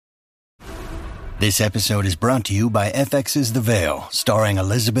This episode is brought to you by FX's The Veil, starring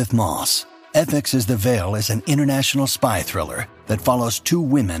Elizabeth Moss. FX's The Veil is an international spy thriller that follows two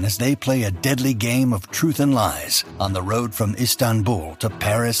women as they play a deadly game of truth and lies on the road from Istanbul to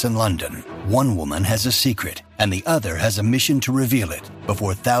Paris and London. One woman has a secret, and the other has a mission to reveal it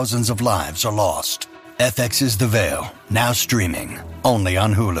before thousands of lives are lost. FX's The Veil, now streaming, only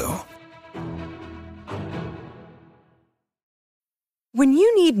on Hulu. When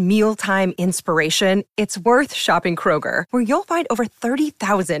you need mealtime inspiration, it's worth shopping Kroger, where you'll find over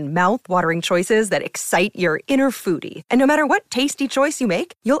 30,000 mouth-watering choices that excite your inner foodie. And no matter what tasty choice you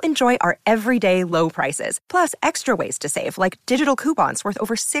make, you'll enjoy our everyday low prices, plus extra ways to save, like digital coupons worth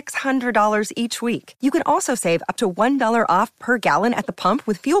over $600 each week. You can also save up to $1 off per gallon at the pump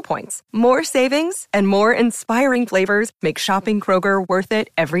with fuel points. More savings and more inspiring flavors make shopping Kroger worth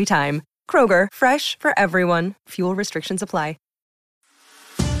it every time. Kroger, fresh for everyone. Fuel restrictions apply.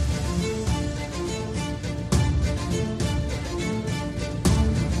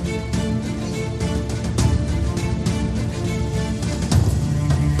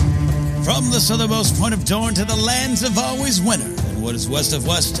 From the southernmost point of Dorne to the lands of always winter, and what is west of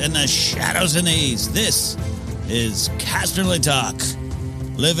west and the shadows and east, this is Casterly Talk,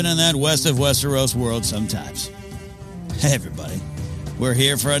 living in that west of Westeros world sometimes. Hey everybody, we're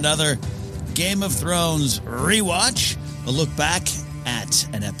here for another Game of Thrones rewatch, a look back at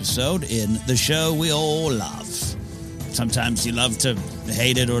an episode in the show we all love. Sometimes you love to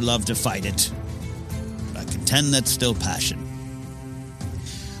hate it or love to fight it. I contend that's still passion.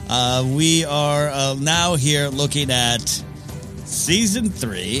 We are now here looking at Season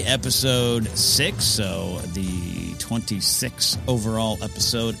 3, Episode 6, so the 26th overall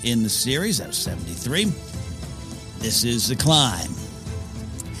episode in the series out of 73. This is The Climb.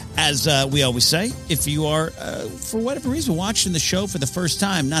 As we always say, if you are, for whatever reason, watching the show for the first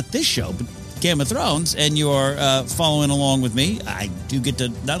time, not this show, but Game of Thrones, and you are following along with me, I do get to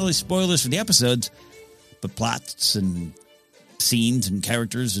not only spoilers for the episodes, but plots and scenes and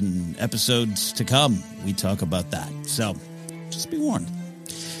characters and episodes to come. We talk about that. So just be warned.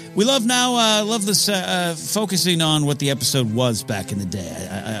 We love this focusing on what the episode was back in the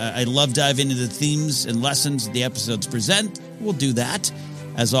day. I love diving into the themes and lessons the episodes present. We'll do that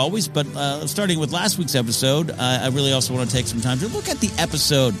as always. But starting with last week's episode, I really also want to take some time to look at the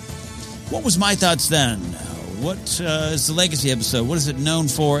episode. What was my thoughts then? What is the legacy episode? What is it known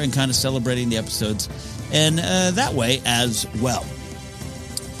for? And kind of celebrating the episodes and that way as well.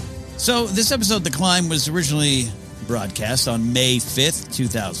 So this episode, The Climb, was originally broadcast on May 5th,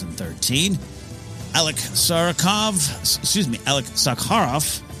 2013. Alec Sakharov,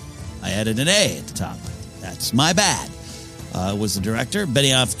 I added an A at the top. That's my bad. Was the director.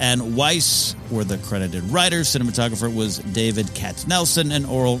 Benioff and Weiss were the credited writers. Cinematographer was David Katznelson, and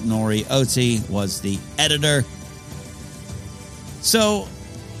Oral Nori Oti was the editor. So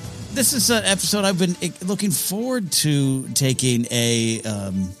this is an episode I've been looking forward to taking a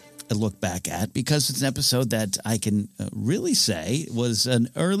look back at, because it's an episode that I can really say was an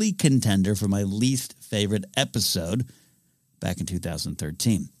early contender for my least favorite episode back in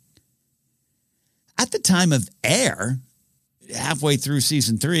 2013. At the time of air, halfway through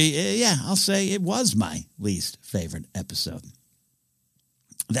season 3, I'll say it was my least favorite episode.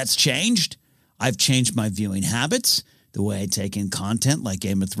 That's changed. I've changed my viewing habits, the way I take in content like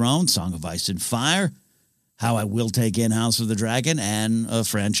Game of Thrones, Song of Ice and Fire, how I will take in House of the Dragon, and a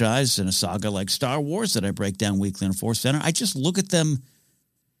franchise and a saga like Star Wars that I break down weekly on Force Center. I just look at them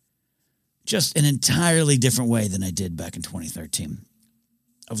just an entirely different way than I did back in 2013.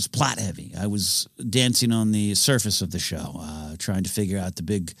 I was plot heavy. I was dancing on the surface of the show, trying to figure out the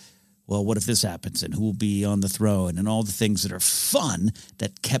big, well, what if this happens, and who will be on the throne, and all the things that are fun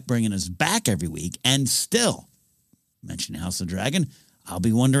that kept bringing us back every week. And still, mentioning House of the Dragon, I'll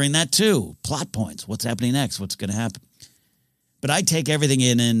be wondering that too. Plot points. What's happening next? What's going to happen? But I take everything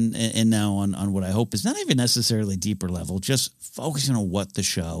in now on what I hope is not even necessarily deeper level, just focusing on what the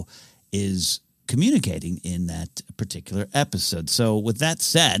show is communicating in that particular episode. So with that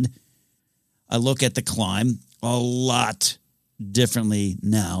said, I look at The Climb a lot differently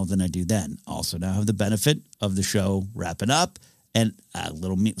now than I do then. Also now I have the benefit of the show wrapping up, and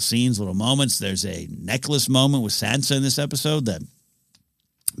little scenes, little moments. There's a necklace moment with Sansa in this episode that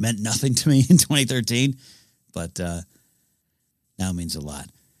meant nothing to me in 2013, but now means a lot.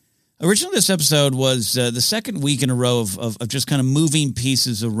 Originally, this episode was the second week in a row of just kind of moving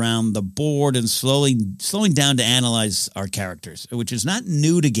pieces around the board and slowing down to analyze our characters, which is not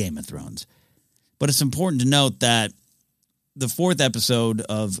new to Game of Thrones. But it's important to note that the fourth episode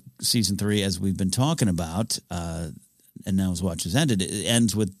of Season 3, as we've been talking about, and now his watch has ended. It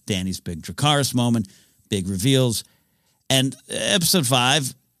ends with Dany's big Dracarys moment, big reveals. And episode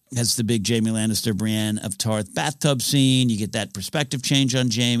 5 has the big Jaime Lannister, Brienne of Tarth bathtub scene. You get that perspective change on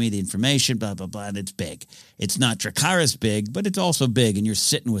Jaime, the information, blah, blah, blah, and it's big. It's not Dracarys big, but it's also big, and you're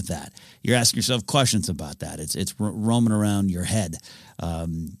sitting with that. You're asking yourself questions about that. It's roaming around your head.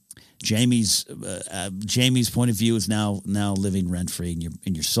 Jaime's point of view is now living rent-free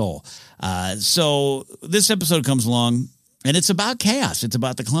in your soul. So this episode comes along, and it's about chaos. It's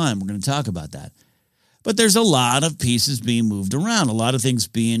about the climb. We're going to talk about that. But there's a lot of pieces being moved around, a lot of things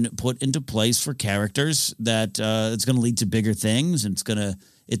being put into place for characters that it's going to lead to bigger things, and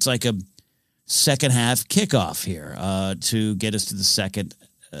it's like a second half kickoff here to get us to the second,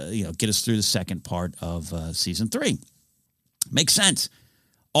 get us through the second part of season 3. Makes sense.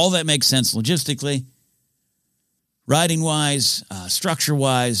 All that makes sense logistically, writing wise, structure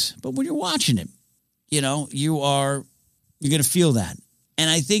wise. But when you're watching it, you're going to feel that. And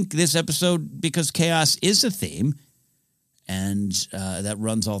I think this episode, because chaos is a theme, and that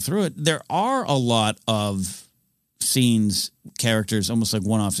runs all through it, there are a lot of scenes, characters, almost like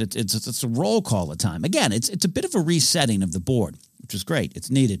one-offs. It's a roll call at time. Again, it's a bit of a resetting of the board, which is great.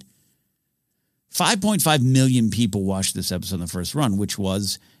 It's needed. 5.5 million people watched this episode in the first run, which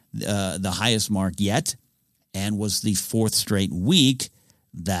was the highest mark yet, and was the 4th straight week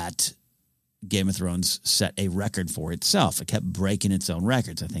that Game of Thrones set a record for itself. It kept breaking its own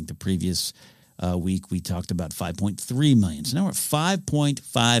records. I think the previous week we talked about 5.3 million. So now we're at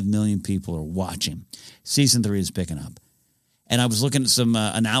 5.5 million people are watching. Season 3 is picking up. And I was looking at some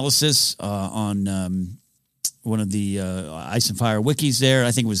analysis on one of the Ice and Fire wikis there.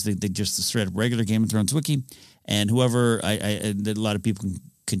 I think it was just the straight up regular Game of Thrones wiki. And whoever, a lot of people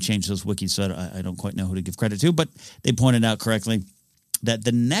can change those wikis, so I don't quite know who to give credit to, but they pointed out correctly that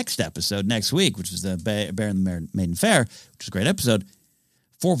the next episode, next week, which was the Bear and the Maiden Fair, which is a great episode,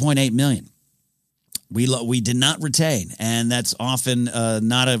 4.8 million. We did not retain, and that's often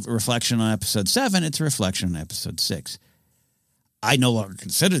not a reflection on episode 7, it's a reflection on episode 6. I no longer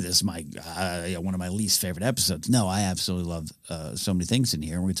consider this one of my least favorite episodes. No, I absolutely love so many things in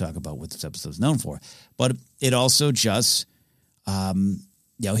here, and we talk about what this episode is known for. But it also just...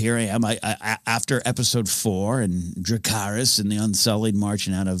 here I am. I after episode 4 and Dracarys and the Unsullied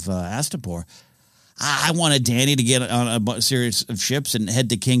marching out of Astapor, I wanted Dany to get on a series of ships and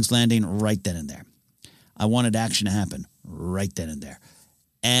head to King's Landing right then and there. I wanted action to happen right then and there.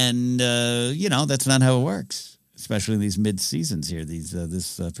 And, that's not how it works, especially in these mid-seasons here.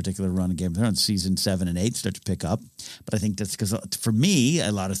 This particular run of Game of Thrones, season 7 and 8 start to pick up. But I think that's because, for me,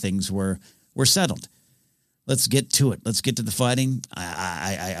 a lot of things were settled. Let's get to it. Let's get to the fighting.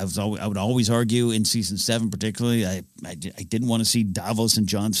 I would always argue in season 7 particularly, I didn't want to see Davos and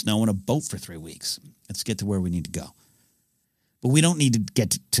Jon Snow in a boat for 3 weeks. Let's get to where we need to go. But we don't need to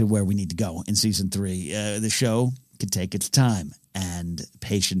get to where we need to go in season 3. The show can take its time, and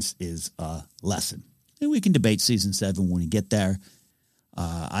patience is a lesson. And we can debate season 7 when we get there.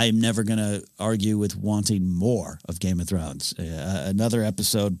 I am never going to argue with wanting more of Game of Thrones. Another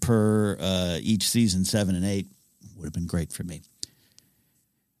episode per each season, 7 and 8, would have been great for me.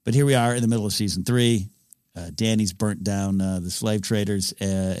 But here we are in the middle of season 3. Dany's burnt down the slave traders,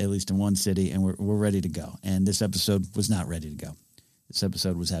 at least in one city, and we're ready to go. And this episode was not ready to go. This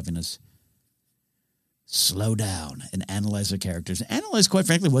episode was having us slow down and analyze our characters, and analyze, quite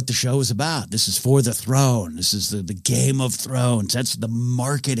frankly, what the show is about. This is for the throne. This is the Game of Thrones. That's the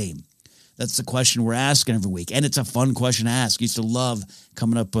marketing. That's the question we're asking every week, and it's a fun question to ask. I used to love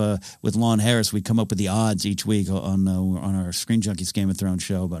coming up with Lon Harris. We come up with the odds each week on our Screen Junkies Game of Thrones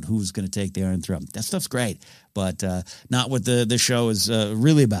show about who's going to take the Iron Throne. That stuff's great, but not what the show is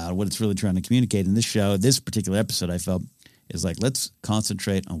really about, what it's really trying to communicate. In this show, this particular episode, I felt, is like, let's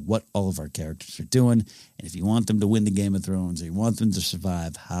concentrate on what all of our characters are doing. And if you want them to win the Game of Thrones, or you want them to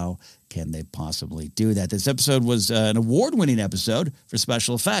survive, how can they possibly do that? This episode was an award-winning episode for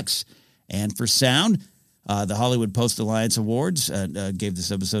special effects and for sound. The Hollywood Post Alliance Awards gave this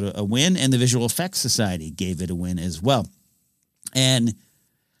episode a win, and the Visual Effects Society gave it a win as well. And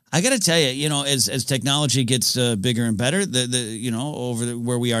I got to tell you, as technology gets bigger and better,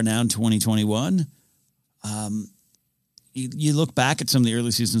 where we are now in 2021, you look back at some of the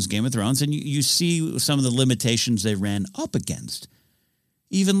early seasons of Game of Thrones, and you see some of the limitations they ran up against.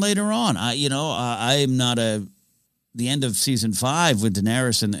 Even later on, I'm not the end of season 5 with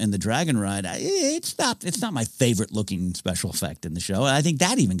Daenerys and the dragon ride. It's not my favorite looking special effect in the show. I think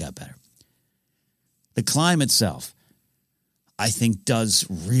that even got better. The climb itself, I think, does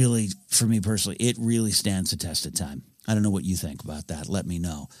really, for me personally, it really stands the test of time. I don't know what you think about that. Let me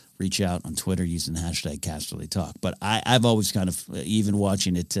know. reach out on Twitter using the hashtag CasterlyTalk. But I've always kind of, even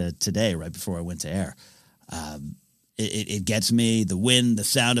watching it today, right before I went to air, it gets me. The wind, the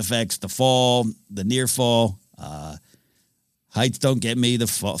sound effects, the fall, the near fall. Heights don't get me. The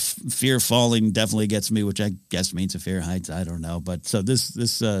fear of falling definitely gets me, which I guess means a fear of heights. I don't know. But so this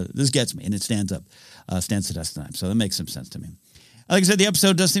gets me, and it stands the test of time. So that makes some sense to me. Like I said, the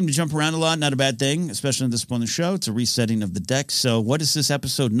episode does seem to jump around a lot. Not a bad thing, especially at this point in the show. It's a resetting of the deck. So what is this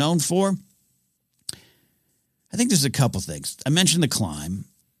episode known for? I think there's a couple things. I mentioned the climb,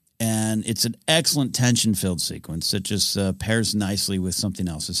 and it's an excellent tension-filled sequence that just pairs nicely with something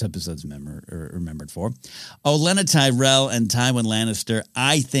else this episode's remembered for. Olenna Tyrell and Tywin Lannister,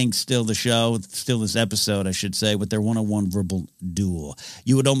 I think still this episode, I should say, with their one-on-one verbal duel.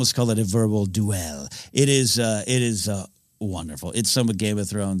 You would almost call it a verbal duel. It is wonderful. It's some of Game of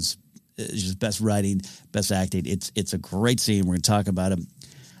Thrones, just best writing, best acting. It's a great scene. We're going to talk about it.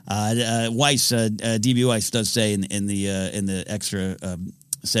 Weiss, DB Weiss does say in the extra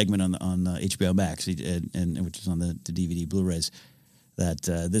segment on HBO Max, and which is on the DVD Blu-rays, that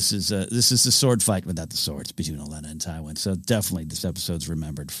this is the sword fight without the swords between Olenna and Tywin. So definitely this episode's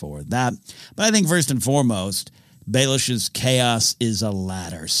remembered for that. But I think first and foremost, Baelish's chaos is a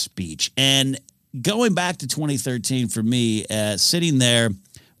ladder speech. And going back to 2013 for me, sitting there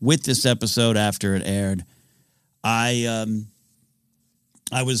with this episode after it aired, I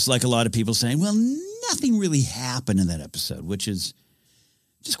was like a lot of people saying, well, nothing really happened in that episode, which is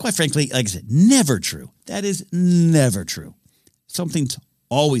just quite frankly, like I said, never true. That is never true. Something's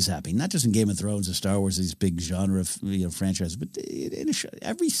always happening, not just in Game of Thrones or Star Wars, these big genre franchises, but in a show,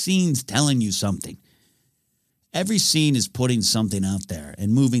 every scene's telling you something. Every scene is putting something out there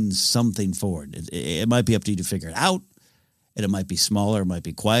and moving something forward. It might be up to you to figure it out, and it might be smaller, it might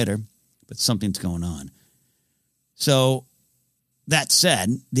be quieter, but something's going on. So that said,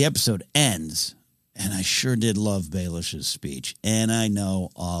 the episode ends. And I sure did love Baelish's speech. And I know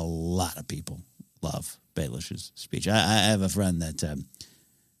a lot of people love Baelish's speech. I have a friend that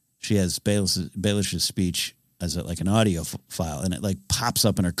she has Baelish's speech as like an audio file, and it like pops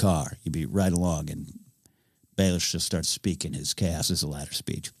up in her car. You'd be right along, and Baelish just starts speaking his chaos as a ladder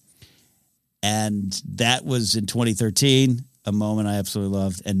speech. And that was in 2013, a moment I absolutely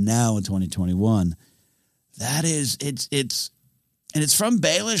loved. And now in 2021, it's from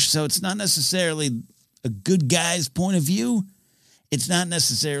Baelish, so it's not necessarily a good guy's point of view. It's not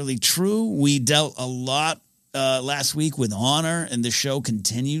necessarily true. We dealt a lot last week with honor, and the show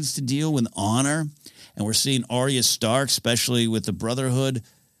continues to deal with honor. And we're seeing Arya Stark, especially with the Brotherhood,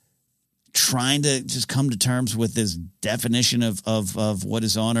 trying to just come to terms with this definition of what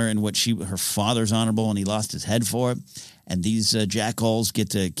is honor and what her father's honorable, and he lost his head for it. And these jackholes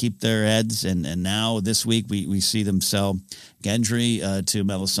get to keep their heads. And now this week we see them sell Gendry to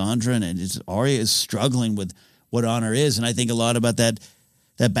Melisandre, and Arya is struggling with what honor is. And I think a lot about that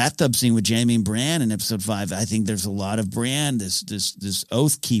bathtub scene with Jaime and Bran in episode 5. I think there's a lot of Bran, this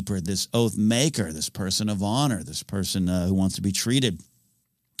oath keeper, this oath maker, this person of honor, this person who wants to be treated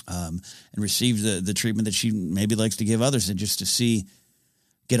and receive the treatment that she maybe likes to give others, and just to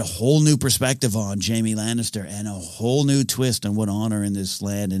get a whole new perspective on Jaime Lannister and a whole new twist on what honor in this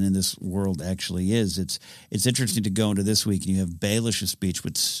land and in this world actually is. It's interesting to go into this week, and you have Baelish's speech,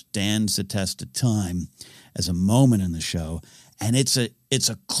 which stands the test of time as a moment in the show, and it's a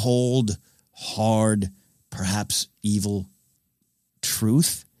cold, hard, perhaps evil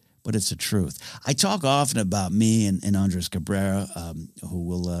truth, but it's a truth. I talk often about me and Andres Cabrera, who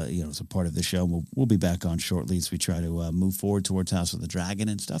will, is a part of the show. We'll be back on shortly as we try to move forward towards House of the Dragon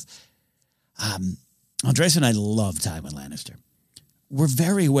and stuff. Andres and I love Tywin Lannister. We're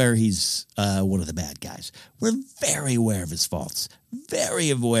very aware he's one of the bad guys. We're very aware of his faults,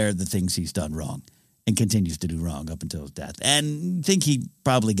 very aware of the things he's done wrong and continues to do wrong up until his death, and think he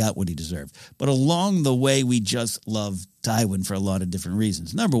probably got what he deserved. But along the way, we just love Tywin for a lot of different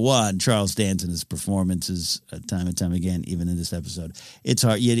reasons. Number one, Charles Dance and his performances time and time again, even in this episode. It's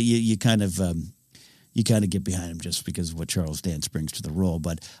hard. You kind of get behind him just because of what Charles Dance brings to the role.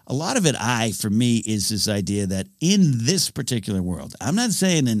 But a lot of it, for me, is this idea that in this particular world, I'm not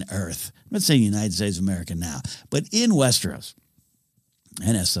saying in Earth, I'm not saying United States of America now, but in Westeros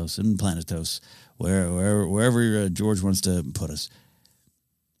and Essos and Planetos, wherever George wants to put us,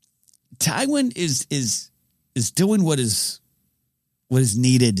 Tywin is doing what is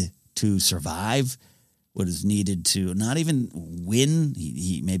needed to survive, what is needed to not even win.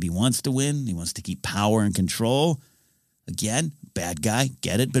 He maybe wants to win. He wants to keep power and control. Again, bad guy,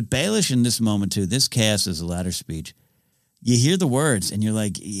 get it. But Baelish in this moment too, this chaos is a ladder speech. You hear the words and you're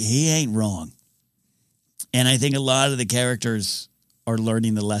like, he ain't wrong. And I think a lot of the characters are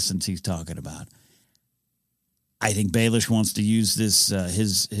learning the lessons he's talking about. I think Baelish wants to use this.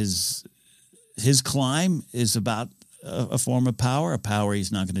 His climb is about a form of power, a power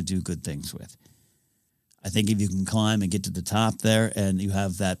he's not going to do good things with. I think if you can climb and get to the top there and you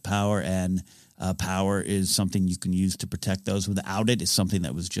have that power, and power is something you can use to protect those without it, is something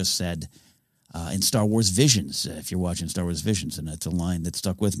that was just said in Star Wars Visions, if you're watching Star Wars Visions, and that's a line that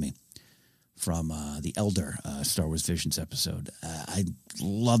stuck with me from the Elder Star Wars Visions episode. I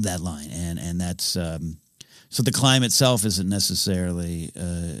love that line, and that's... So the climb itself isn't necessarily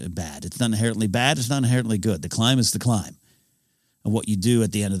bad. It's not inherently bad. It's not inherently good. The climb is the climb. And what you do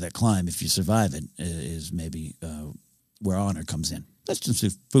at the end of that climb, if you survive it, is maybe where honor comes in. That's just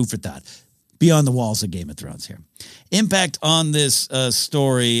food for thought. Beyond the walls of Game of Thrones here. Impact on this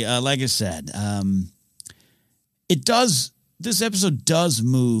story, like I said, this episode does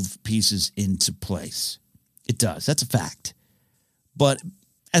move pieces into place. It does. That's a fact. But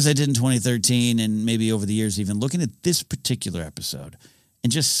as I did in 2013 and maybe over the years even, looking at this particular episode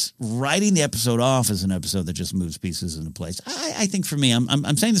and just writing the episode off as an episode that just moves pieces into place, I think for me,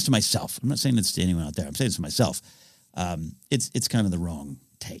 I'm saying this to myself. I'm not saying this to anyone out there. I'm saying this to myself. It's kind of the wrong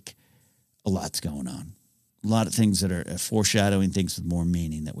take. A lot's going on. A lot of things that are foreshadowing things with more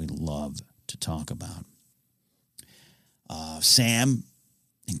meaning that we love to talk about. Sam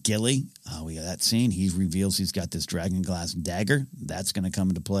and Gilly, we got that scene. He reveals he's got this dragon glass dagger. That's going to come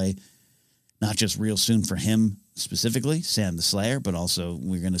into play, not just real soon for him specifically, Sam the Slayer, but also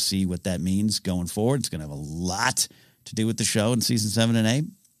we're going to see what that means going forward. It's going to have a lot to do with the show in season 7 and 8.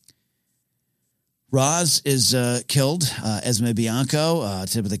 Roz is killed. Esme Bianco,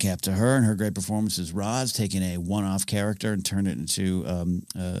 tip of the cap to her, and her great performance is Roz, taking a one-off character and turn it into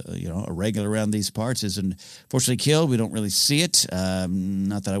a regular around these parts. Is unfortunately killed. We don't really see it.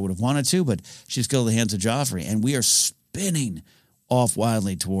 Not that I would have wanted to, but she's killed at the hands of Joffrey, and we are spinning off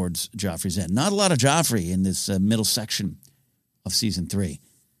wildly towards Joffrey's end. Not a lot of Joffrey in this middle section of season 3.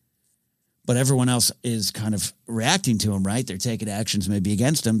 But everyone else is kind of reacting to him, right? They're taking actions maybe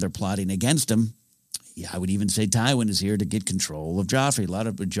against him. They're plotting against him. Yeah, I would even say Tywin is here to get control of Joffrey.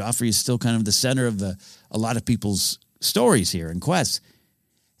 Joffrey is still kind of the center of a lot of people's stories here and quests.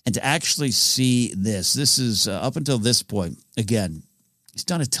 And to actually see this is up until this point, again, he's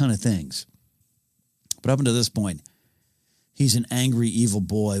done a ton of things. But up until this point, he's an angry, evil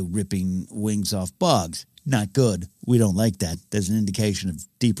boy ripping wings off bugs. Not good. We don't like that. There's an indication of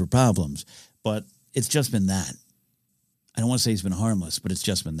deeper problems. But it's just been that. I don't want to say he's been harmless, but it's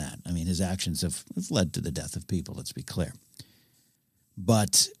just been that. I mean, his actions have led to the death of people, let's be clear.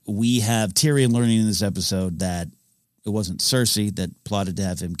 But we have Tyrion learning in this episode that it wasn't Cersei that plotted to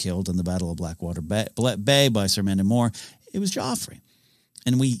have him killed in the Battle of Blackwater Bay by Sir Mandon Moore. It was Joffrey.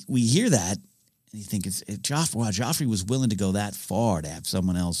 And we hear that, and you think it's Joffrey. Wow, Joffrey was willing to go that far to have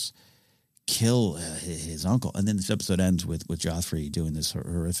someone else kill his uncle. And then this episode ends with Joffrey doing this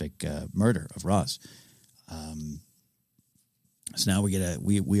horrific murder of Roz. So now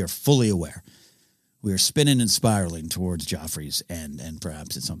we are fully aware. We are spinning and spiraling towards Joffrey's end, and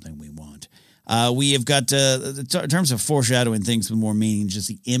perhaps it's something we want. We have got, in terms of foreshadowing things with more meaning, just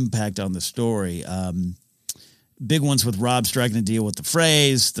the impact on the story. Big ones with Robb striking a deal with the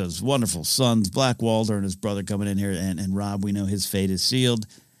Freys, those wonderful sons, Black Walder and his brother coming in here, and Robb, we know his fate is sealed.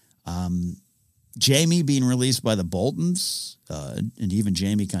 Jaime being released by the Boltons, and even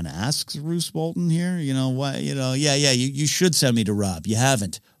Jaime kind of asks Roose Bolton here, why, you should send me to Robb. You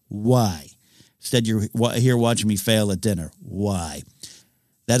haven't. Why? Instead, you're here watching me fail at dinner. Why?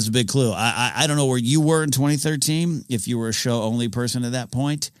 That is a big clue. I don't know where you were in 2013, if you were a show-only person at that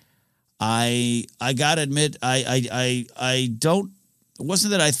point. I got to admit, I don't, it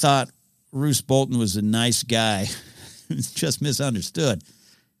wasn't that I thought Roose Bolton was a nice guy. It's just misunderstood.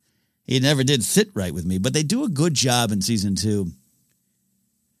 He never did sit right with me, but they do a good job in season 2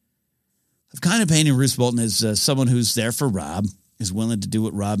 of kind of painting Roose Bolton as someone who's there for Robb, is willing to do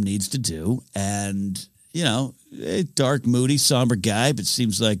what Robb needs to do, and, a dark, moody, somber guy, but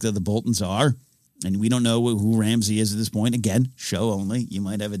seems like the Boltons are, and we don't know who Ramsay is at this point. Again, show only. You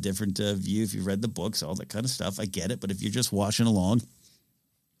might have a different view if you've read the books, all that kind of stuff. I get it, but if you're just watching along,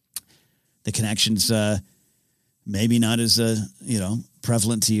 the connections maybe not as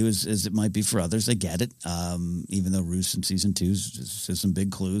prevalent to you as it might be for others. I get it. Even though Roose in season 2 says some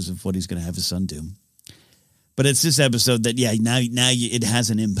big clues of what he's going to have his son do. But it's this episode that, now it has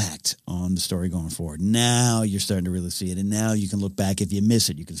an impact on the story going forward. Now you're starting to really see it. And now you can look back. If you miss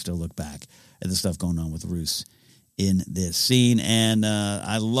it, you can still look back at the stuff going on with Roose in this scene. And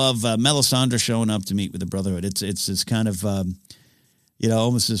I love Melisandre showing up to meet with the Brotherhood. It's this kind of,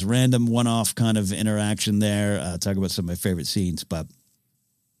 almost this random one-off kind of interaction there. Talk about some of my favorite scenes, but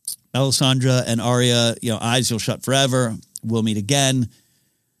Melisandre and Arya, eyes you'll shut forever. We'll meet again.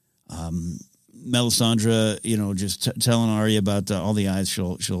 Melisandre, just telling Arya about all the eyes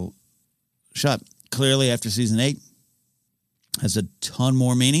she'll shut. Clearly, after season 8, has a ton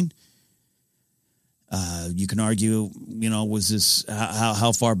more meaning. You can argue, was this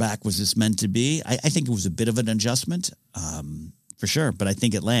how far back was this meant to be? I think it was a bit of an adjustment, for sure. But I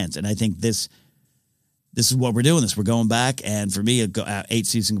think it lands, and I think this is what we're doing. We're going back, and for me, 8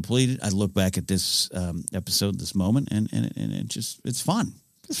 seasons completed. I look back at this episode, this moment, and it's fun.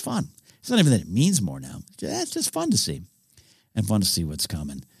 It's fun. It's not even that it means more now. It's just fun to see, and fun to see what's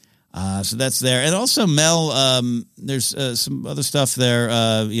coming. So that's there. And also Mel, there's some other stuff there,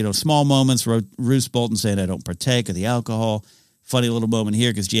 small moments. Roose Bolton saying, I don't partake of the alcohol. Funny little moment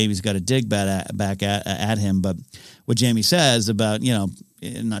here because Jamie's got to dig back at him. But what Jamie says about,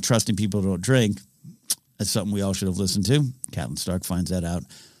 not trusting people who don't drink, that's something we all should have listened to. Catelyn Stark finds that out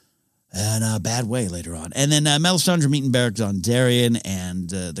in a bad way later on. And then Melisandre meeting Beric Dondarrion and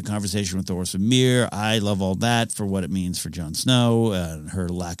the conversation with Thoros of Myr. I love all that for what it means for Jon Snow and her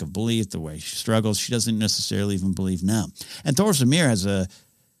lack of belief, the way she struggles. She doesn't necessarily even believe now. And Thoros of Myr has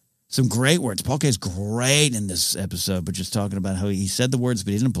some great words. Paul Kaye's great in this episode, but just talking about how he said the words,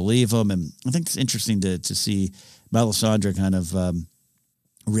 but he didn't believe them. And I think it's interesting to see Melisandre kind of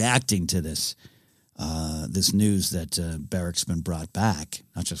reacting to this. This news that Beric's been brought back,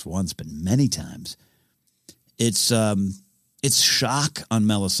 not just once, but many times. It's shock on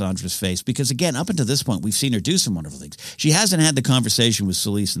Melisandre's face because, again, up until this point, we've seen her do some wonderful things. She hasn't had the conversation with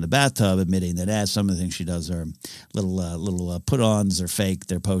Selyse in the bathtub, admitting that some of the things she does are little put-ons or fake.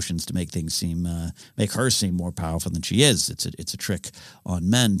 They're potions to make things make her seem more powerful than she is. It's a trick on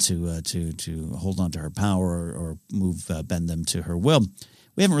men to hold on to her power or bend them to her will.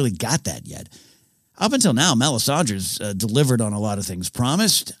 We haven't really got that yet. Up until now, Melisandre's delivered on a lot of things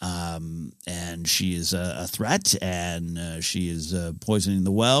promised, and she is a threat, and she is poisoning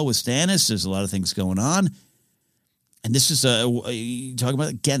the well with Stannis. There's a lot of things going on. And this is, talking about,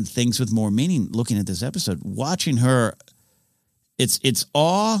 again, things with more meaning, looking at this episode. Watching her, it's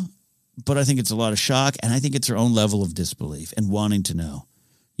awe, but I think it's a lot of shock, and I think it's her own level of disbelief and wanting to know.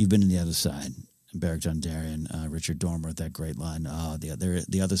 You've been on the other side. Beric Dondarrion, Richard Dormer, that great line.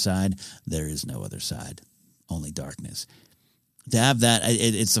 The other side, there is no other side, only darkness. To have that,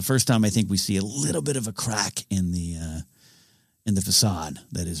 it's the first time I think we see a little bit of a crack in the facade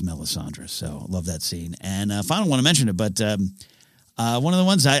that is Melisandre. So love that scene. And finally, want to mention it, but one of the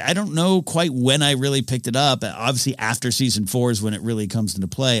ones I don't know quite when I really picked it up. Obviously, after season 4 is when it really comes into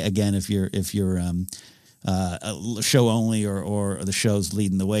play. Again, if you're a show only or the show's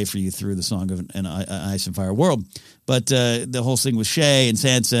leading the way for you through the Song of an Ice and Fire world. But the whole thing with Shae and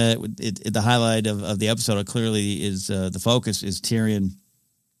Sansa, the highlight of the episode clearly is the focus is Tyrion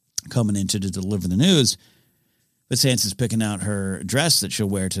coming in to deliver the news. But Sansa's picking out her dress that she'll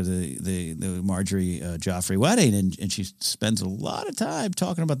wear to the Marjorie Joffrey wedding, and she spends a lot of time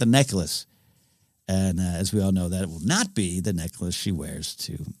talking about the necklace. And as we all know, that will not be the necklace she wears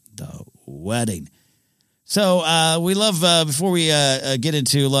to the wedding. So we love, before we get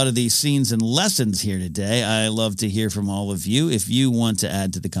into a lot of these scenes and lessons here today, I love to hear from all of you. If you want to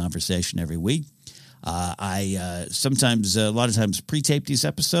add to the conversation every week, I sometimes, a lot of times, pre-tape these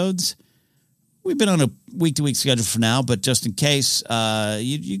episodes. We've been on a week-to-week schedule for now, but just in case,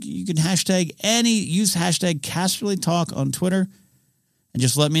 you can use hashtag Casterly Talk on Twitter and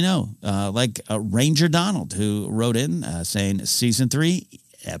just let me know. Like Ranger Donald, who wrote in saying Season 3,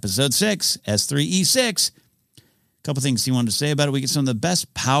 Episode 6, S3E6. A couple things he wanted to say about it. We get some of the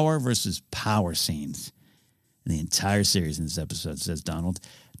best power versus power scenes in the entire series in this episode, says Donald.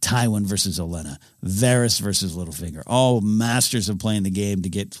 Tywin versus Olenna. Varys versus Littlefinger. All masters of playing the game to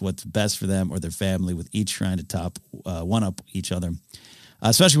get what's best for them or their family, with each trying to one-up each other.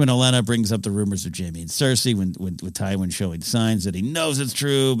 Especially when Olenna brings up the rumors of Jaime and Cersei, with Tywin showing signs that he knows it's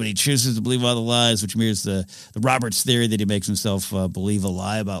true, but he chooses to believe all the lies, which mirrors the Roberts theory that he makes himself believe a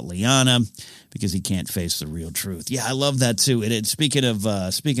lie about Lyanna because he can't face the real truth. Yeah, I love that too. And speaking of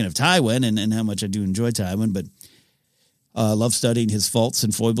Tywin and how much I do enjoy Tywin, but love studying his faults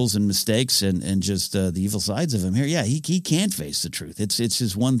and foibles and mistakes and just the evil sides of him here. Yeah, he can't face the truth. It's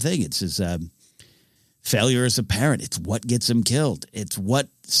his one thing. It's his failure as a parent. It's what gets him killed. It's what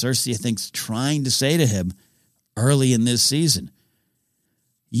Cersei, I think, is trying to say to him early in this season.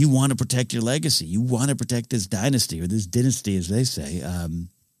 You want to protect your legacy. You want to protect this dynasty, or this dynasty, as they say. I'm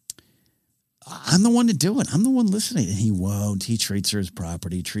the one to do it. I'm the one listening. And he won't. He treats her as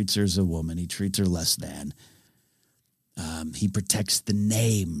property. He treats her as a woman. He treats her less than. He protects the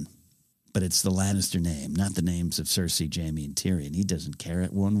name, but it's the Lannister name, not the names of Cersei, Jaime, and Tyrion. He doesn't care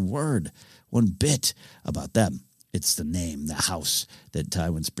one word, one bit about them. It's the name, the house that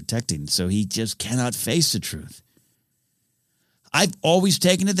Tywin's protecting. So he just cannot face the truth. I've always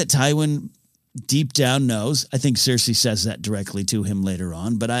taken it that Tywin deep down knows. I think Cersei says that directly to him later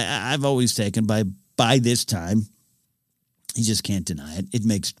on, but I've always taken by this time, he just can't deny it. It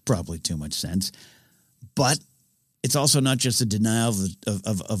makes probably too much sense. But it's also not just a denial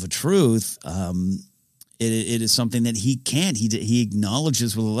of a truth. It is something that he can't. He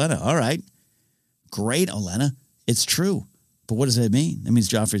acknowledges with Olenna. All right, great, Olenna. It's true. But what does that mean? That means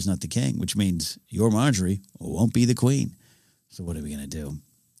Joffrey's not the king, which means your Marjorie won't be the queen. So what are we going to do?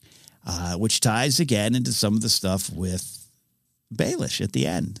 Which ties again into some of the stuff with Baelish at the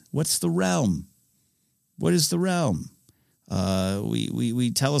end. What's the realm? What is the realm?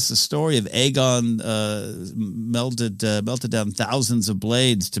 We tell us the story of Aegon melted down thousands of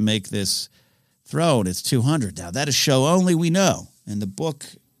blades to make this throne. It's 200. Now, that is show only, we know. In the book,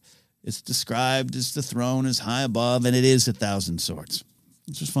 it's described as the throne is high above, and it is 1,000 swords,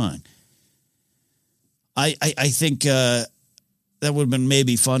 which is fine. I think that would have been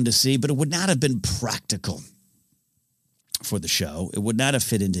maybe fun to see, but it would not have been practical for the show. It would not have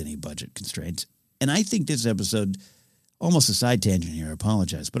fit into any budget constraints. And I think this episode, almost a side tangent here, I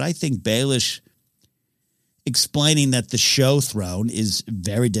apologize, but I think Baelish explaining that the show throne is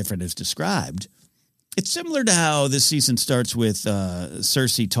very different as described. It's similar to how this season starts with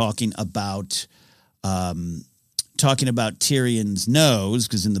Cersei talking about Tyrion's nose,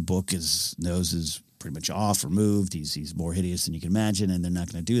 because in the book his nose is pretty much off, removed. He's more hideous than you can imagine, and they're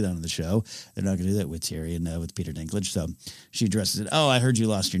not going to do that on the show. They're not going to do that with Tyrion, with Peter Dinklage. So she addresses it. Oh, I heard you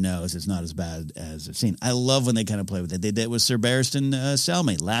lost your nose. It's not as bad as I've seen. I love when they kind of play with it. They did it with Sir Barristan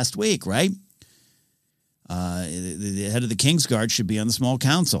Selmy last week, right? The head of the Kingsguard should be on the small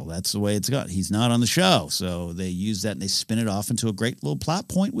council. That's the way it's got. He's not on the show. So they use that and they spin it off into a great little plot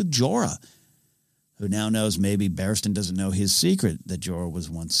point with Jorah, who now knows maybe Barristan doesn't know his secret, that Jorah was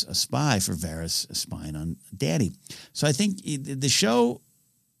once a spy for Varys, spying on Dany. So I think the show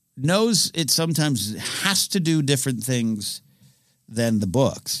knows it sometimes has to do different things than the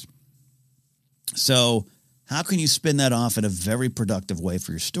books. So how can you spin that off in a very productive way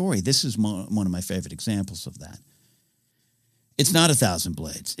for your story? This is one of my favorite examples of that. It's not 1,000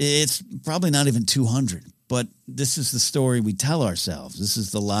 blades. It's probably not even 200. But this is the story we tell ourselves. This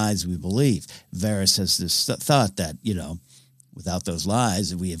is the lies we believe. Varys has this thought that, without those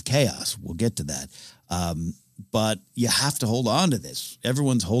lies, we have chaos. We'll get to that. But you have to hold on to this.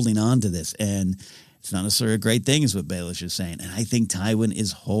 Everyone's holding on to this. And it's not necessarily a great thing is what Baelish is saying. And I think Tywin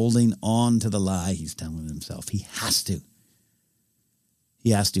is holding on to the lie he's telling himself. He has to.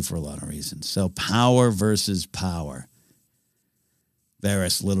 He has to for a lot of reasons. So power versus power.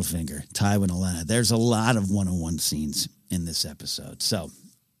 Varys, Littlefinger, Tywin, Olenna. There's a lot of one-on-one scenes in this episode. So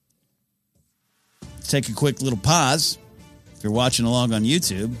let's take a quick little pause. If you're watching along on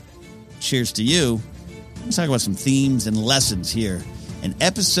YouTube, cheers to you. Let's talk about some themes and lessons here in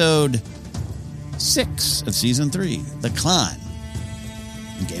episode 6 of season 3, The Climb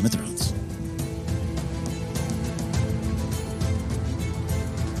in Game of Thrones.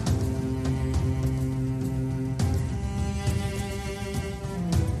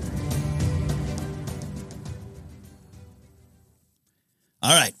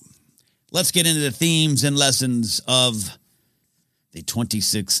 All right, let's get into the themes and lessons of the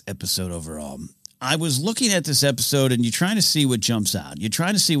 26th episode overall. I was looking at this episode, and you're trying to see what jumps out. You're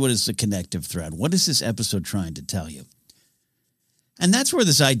trying to see what is the connective thread. What is this episode trying to tell you? And that's where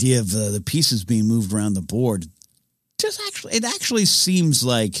this idea of the pieces being moved around the board, it actually seems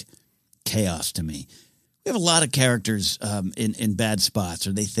like chaos to me. We have a lot of characters in bad spots,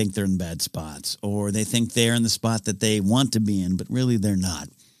 or they think they're in bad spots, or they think they're in the spot that they want to be in, but really they're not.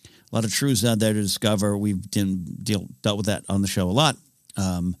 A lot of truths out there to discover. We've dealt with that on the show a lot.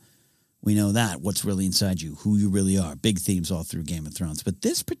 We know that, what's really inside you, who you really are. Big themes all through Game of Thrones. But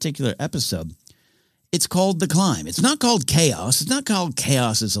this particular episode, it's called The Climb. It's not called Chaos. It's not called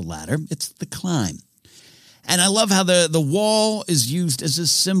Chaos as a ladder. It's The Climb. And I love how the wall is used as a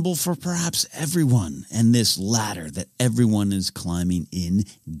symbol for perhaps everyone, and this ladder that everyone is climbing in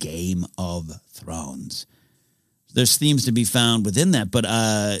Game of Thrones. There's themes to be found within that, but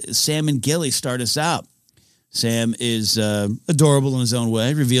Sam and Gilly start us out. Sam is adorable in his own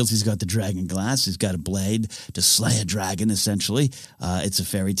way, reveals he's got the dragon glass, he's got a blade to slay a dragon, essentially. It's a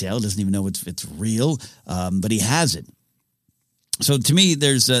fairy tale, doesn't even know it's real, but he has it. So to me,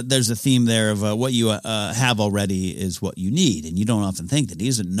 there's a theme there of what you have already is what you need, and you don't often think that he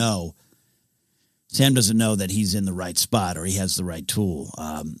doesn't know Sam doesn't know that he's in the right spot or he has the right tool.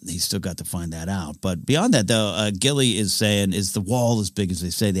 He's still got to find that out. But beyond that, though, Gilly is saying, is the wall as big as they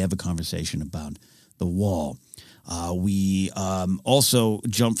say? They have a conversation about the wall. We also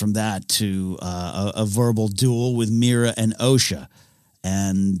jump from that to a verbal duel with Mira and Osha.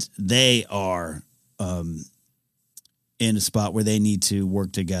 And they are in a spot where they need to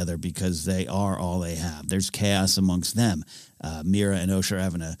work together because they are all they have. There's chaos amongst them. Mira and Osha are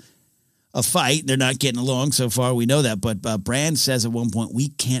having a fight. They're not getting along so far. We know that. But Bran says at one point, we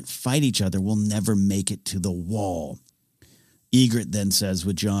can't fight each other. We'll never make it to the wall. Ygritte then says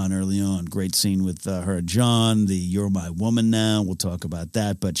with Jon early on, great scene with her and Jon, the you're my woman now. We'll talk about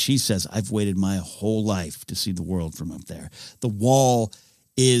that. But she says, I've waited my whole life to see the world from up there. The wall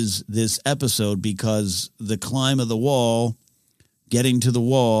is this episode because the climb of the wall, getting to the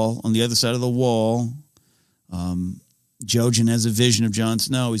wall, on the other side of the wall, Jojen has a vision of Jon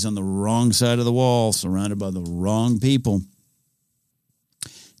Snow. He's on the wrong side of the wall, surrounded by the wrong people.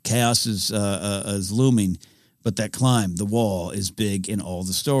 Chaos is looming, but that climb, the wall, is big in all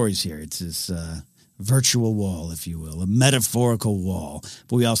the stories here. It's this virtual wall, if you will, a metaphorical wall.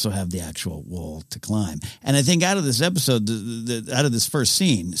 But we also have the actual wall to climb. And I think out of this episode, out of this first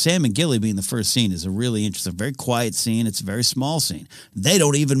scene, Sam and Gilly being the first scene is a really interesting, very quiet scene. It's a very small scene. They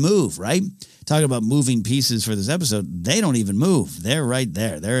don't even move, right? Talking about moving pieces for this episode, they don't even move. They're right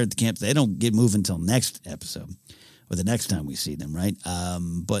there. They're at the camp. They don't get moving until next episode or the next time we see them, right?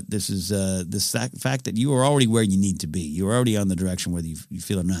 But this is this fact that you are already where you need to be. You're already on the direction whether you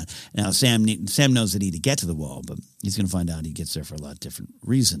feel it or not. Now, Sam knows the need to get to the wall, but he's going to find out he gets there for a lot of different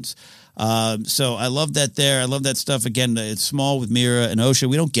reasons. So I love that there. I love that stuff. Again, it's small with Mira and Osha.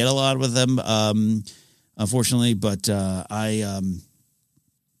 We don't get a lot with them, unfortunately, but I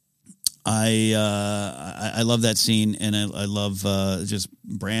love that scene, and I love just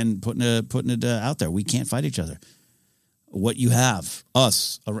Bran putting it out there. We can't fight each other. What you have,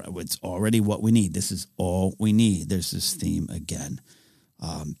 us, it's already what we need. This is all we need. There's this theme again.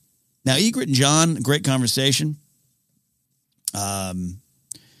 Now, Ygritte and Jon, great conversation. Great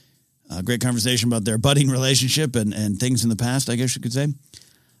conversation about their budding relationship and things in the past, I guess you could say.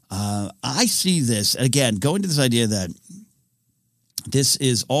 I see this, again, going to this idea that this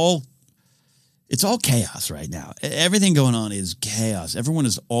is all... It's all chaos right now. Everything going on is chaos. Everyone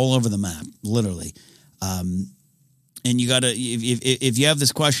is all over the map, literally. And you got to, if you have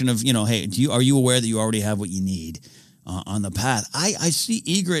this question of, hey, are you aware that you already have what you need on the path? I see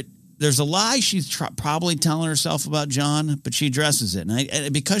Ygritte. There's a lie she's probably telling herself about Jon, but she addresses it.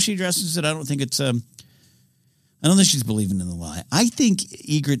 And because she addresses it, I don't think I don't think she's believing in the lie. I think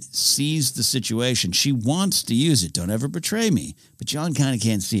Ygritte sees the situation. She wants to use it. Don't ever betray me. But Jon kind of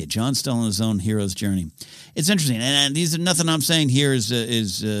can't see it. Jon's still on his own hero's journey. It's interesting. And these are nothing I'm saying here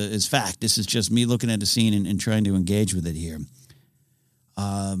is fact. This is just me looking at the scene and trying to engage with it here.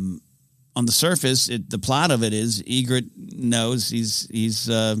 On the surface, the plot of it is Ygritte knows he's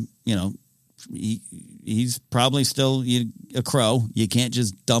probably still a crow. You can't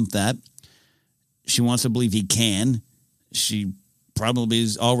just dump that. She wants to believe he can. She probably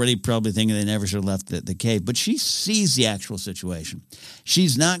is already thinking they never should have left the cave. But she sees the actual situation.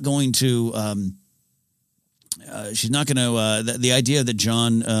 She's not going to. The idea that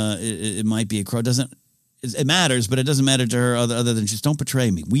Jon it might be a crow doesn't. It matters, but it doesn't matter to her other than just don't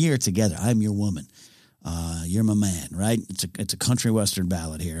betray me. We are together. I'm your woman. You're my man, right? It's a country western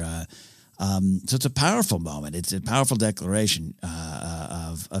ballad here. So it's a powerful moment. It's a powerful declaration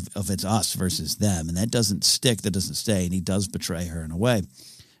of it's us versus them, and that doesn't stick. That doesn't stay. And he does betray her in a way.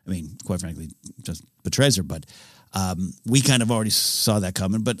 I mean, quite frankly, just betrays her. But we kind of already saw that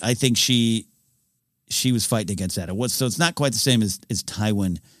coming. But I think she was fighting against that. So it's not quite the same as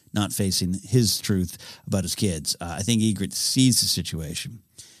Tywin not facing his truth about his kids. I think Ygritte sees the situation.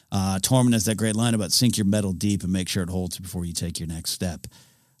 Tormund has that great line about sink your metal deep and make sure it holds before you take your next step.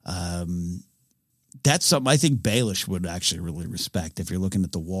 That's something I think Baelish would actually really respect if you're looking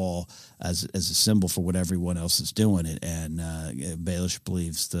at the wall as a symbol for what everyone else is doing it. And Baelish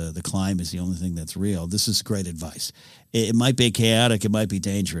believes the climb is the only thing that's real. This is great advice. It might be chaotic, it might be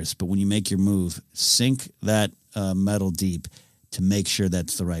dangerous, but when you make your move, sink that metal deep to make sure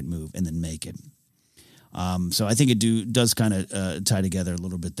that's the right move, and then make it. So I think it does kind of tie together a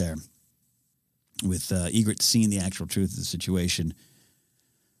little bit there with Ygritte seeing the actual truth of the situation.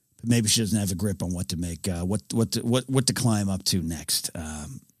 But maybe she doesn't have a grip on what to make, what to climb up to next.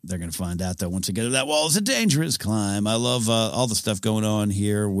 They're going to find out that once they get to that wall, it's a dangerous climb. I love all the stuff going on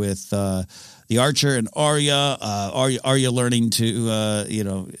here with the Archer and Arya. Arya learning to,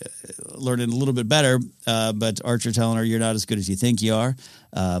 learning a little bit better, but Archer telling her you're not as good as you think you are.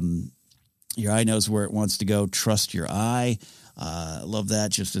 Your eye knows where it wants to go. Trust your eye. I love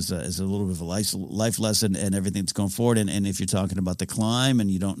that just as a little bit of a life lesson and everything that's going forward. And if you're talking about the climb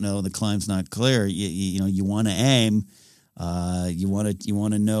and you don't know the climb's not clear, you want to aim. You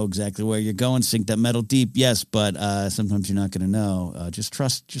want to know exactly where you're going. Sink that metal deep, yes, but sometimes you're not going to know. Just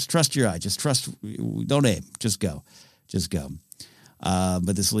trust your eye. Don't aim. Just go.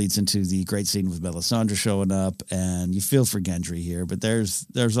 But this leads into the great scene with Melisandre showing up, and you feel for Gendry here. But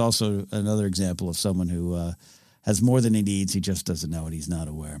there's also another example of someone who has more than he needs. He just doesn't know it. He's not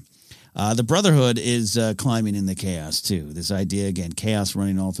aware. The Brotherhood is climbing in the chaos too. This idea again, chaos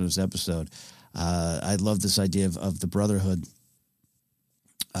running all through this episode. I love this idea of the Brotherhood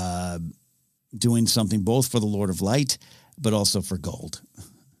doing something both for the Lord of Light, but also for gold.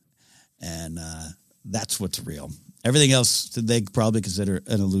 And that's what's real. Everything else they probably consider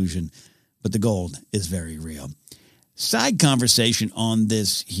an illusion, but the gold is very real. Side conversation on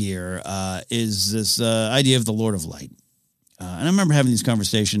this here is this idea of the Lord of Light. And I remember having these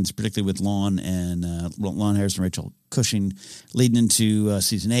conversations, particularly with Lon Harris and Rachel Cushing, leading into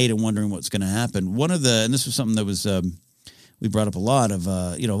season 8 and wondering what's going to happen. And this was something that was we brought up a lot of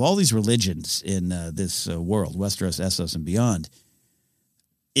of all these religions in this world, Westeros, Essos, and beyond.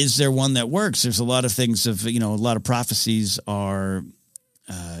 Is there one that works? There's a lot of things a lot of prophecies are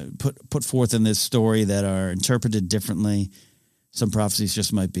put forth in this story that are interpreted differently. Some prophecies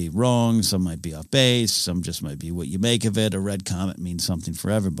just might be wrong. Some might be off base. Some just might be what you make of it. A red comet means something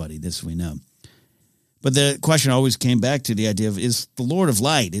for everybody. This we know. But the question always came back to the idea of, is the Lord of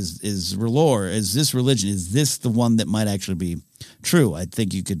Light, is R'hllor, is this religion, is this the one that might actually be true? I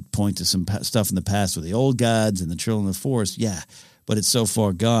think you could point to some stuff in the past with the old gods and the children of the forest. Yeah, but it's so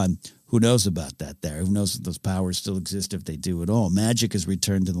far gone. Who knows about that there? Who knows if those powers still exist if they do at all? Magic has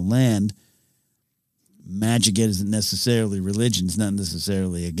returned to the land. Magic isn't necessarily religion. It's not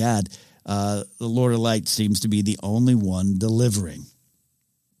necessarily a god. The Lord of Light seems to be the only one delivering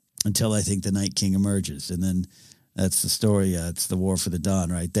until I think the Night King emerges. And then that's the story. It's the War for the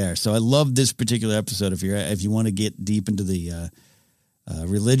Dawn right there. So I love this particular episode. If you want to get deep into the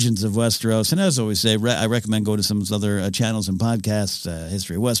religions of Westeros. And as I always say, I recommend going to some of those other channels and podcasts,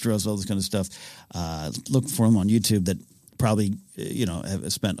 History of Westeros, all this kind of stuff. Look for them on YouTube that probably,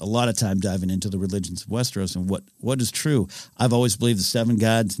 have spent a lot of time diving into the religions of Westeros and what is true. I've always believed the 7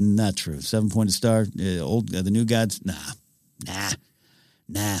 gods, not true. 7-pointed star, the new gods, nah.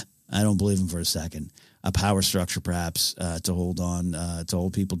 I don't believe them for a second. A power structure, perhaps, to hold on, to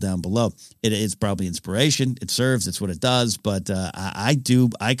hold people down below. It's probably inspiration. It serves. It's what it does. But I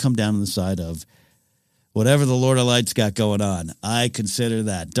come down on the side of whatever the Lord of Light's got going on. I consider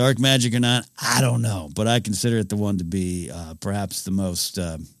that. Dark magic or not, I don't know. But I consider it the one to be perhaps the most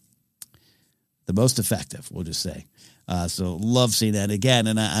effective, we'll just say. So love seeing that again.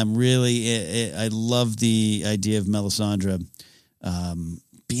 And I love the idea of Melisandre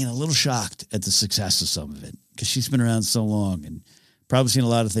being a little shocked at the success of some of it because she's been around so long and probably seen a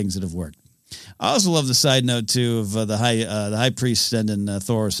lot of things that have worked. I also love the side note too of the high priest sending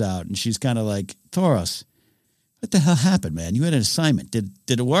Thoros out, and she's kind of like, Thoros, what the hell happened, man? You had an assignment. Did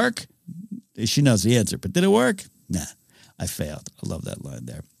it work? She knows the answer, but did it work? Nah, I failed. I love that line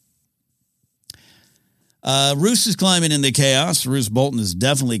there. Roose is climbing in the chaos. Roose Bolton is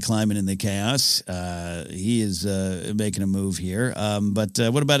definitely climbing in the chaos. He is making a move here. But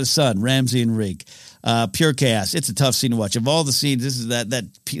what about his son, Ramsay and Reek? Pure chaos. It's a tough scene to watch. Of all the scenes, this is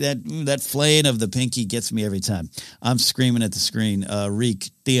that flaying of the pinky gets me every time. I'm screaming at the screen. Reek,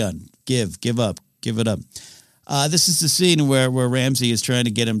 Theon, give up, give it up. This is the scene where Ramsay is trying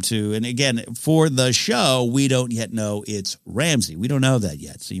to get him to, and again, for the show, we don't yet know it's Ramsay. We don't know that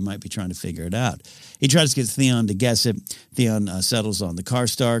yet, so you might be trying to figure it out. He tries to get Theon to guess it. Theon settles on the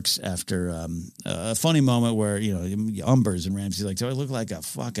Karstarks after a funny moment where, Umbers, and Ramsay's like, so I look like a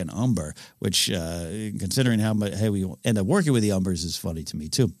fucking Umber, which, considering how we end up working with the Umbers, is funny to me,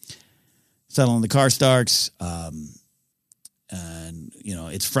 too. Settle on the Karstarks, and,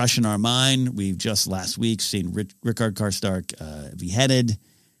 it's fresh in our mind. We've just last week seen Rickard Karstark beheaded.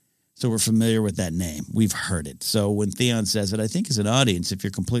 So we're familiar with that name. We've heard it. So when Theon says it, I think as an audience, if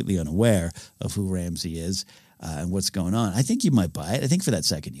you're completely unaware of who Ramsay is and what's going on, I think you might buy it. I think for that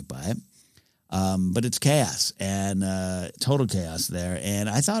second you buy it. But it's chaos and total chaos there. And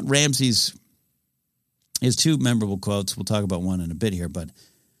I thought Ramsay's his 2 memorable quotes. We'll talk about one in a bit here, but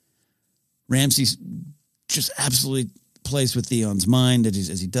Ramsay's just absolutely plays with Theon's mind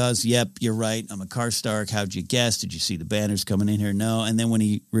as he does. Yep, you're right. I'm a Karstark. How'd you guess? Did you see the banners coming in here? No. And then when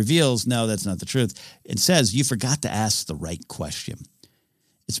he reveals, no, that's not the truth, it says, you forgot to ask the right question.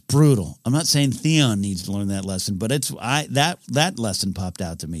 It's brutal. I'm not saying Theon needs to learn that lesson, but that lesson popped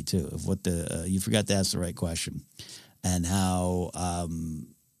out to me too of what you forgot to ask the right question, and how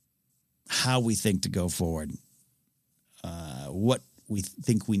we think to go forward, what we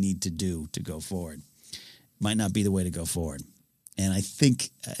think we need to do to go forward might not be the way to go forward. And I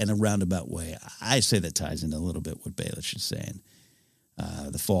think in a roundabout way, I say that ties into a little bit what Baelish is saying.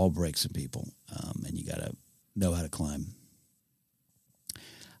 The fall breaks some people, and you got to know how to climb.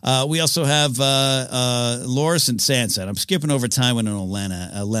 We also have Loras and Sansa. And I'm skipping over Tywin and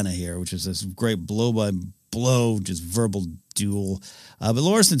Olenna here, which is this great blow-by-blow, just verbal duel. But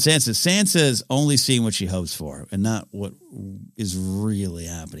Loras and Sansa is only seeing what she hopes for and not what is really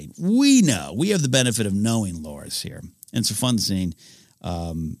happening. We know. We have the benefit of knowing Loras here. And it's a fun scene.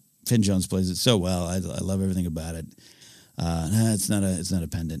 Finn Jones plays it so well. I love everything about it. It's not a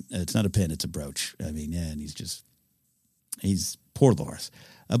pendant. It's not a pin. It's a brooch. I mean, yeah, and he's poor Loras.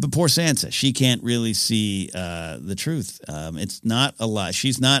 But poor Sansa, she can't really see the truth. It's not a lie.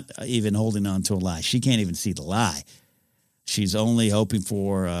 She's not even holding on to a lie. She can't even see the lie. She's only hoping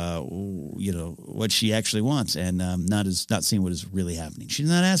for what she actually wants, and not seeing what is really happening. She's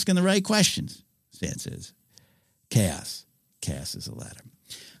not asking the right questions. Sansa is. Chaos is a ladder.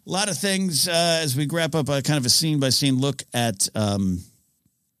 A lot of things as we wrap up kind of a scene by scene look at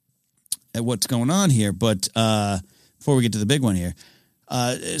what's going on here. But before we get to the big one here.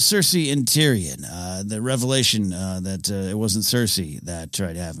 Cersei and Tyrion, the revelation that it wasn't Cersei that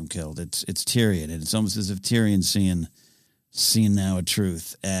tried to have him killed. It's Tyrion, and it's almost as if Tyrion's seeing now a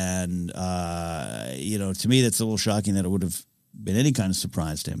truth. And to me, that's a little shocking that it would have been any kind of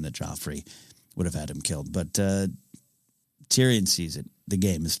surprise to him that Joffrey would have had him killed. But Tyrion sees it. The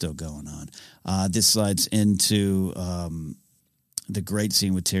game is still going on. This slides into the great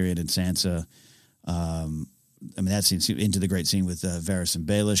scene with Tyrion and Sansa. That scene into the great scene with Varys and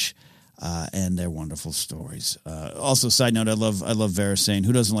Baelish and their wonderful stories. Also, side note, I love Varys saying,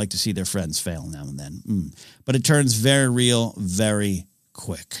 "Who doesn't like to see their friends fail now and then?" But it turns very real, very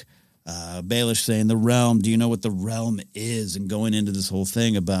quick. Baelish saying, "The realm. Do you know what the realm is?" And going into this whole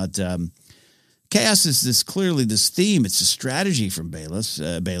thing about chaos is clearly this theme. It's a strategy from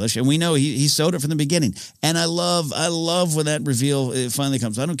Baelish, and we know he sowed it from the beginning. And I love when that reveal finally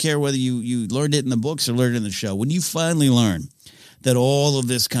comes. I don't care whether you learned it in the books or learned it in the show. When you finally learn that all of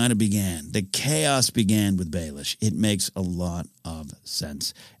this kind of began, the chaos began with Baelish, it makes a lot of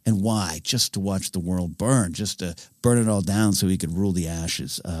sense. And why? Just to watch the world burn, just to burn it all down so he could rule the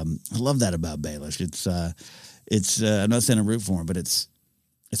ashes. I love that about Baelish. It's I'm not saying I root for him, but it's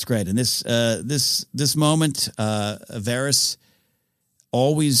great. And this moment, Varys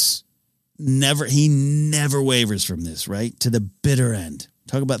never wavers from this, right? To the bitter end.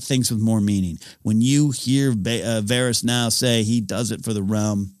 Talk about things with more meaning. When you hear Varys now say he does it for the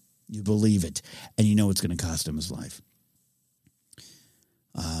realm, you believe it. And you know it's going to cost him his life.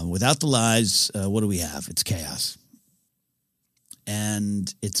 Without the lies, what do we have? It's chaos.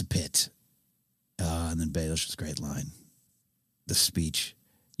 And it's a pit. And then Baelish's great line. The speech.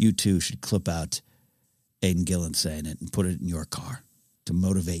 You too should clip out Aidan Gillen saying it and put it in your car to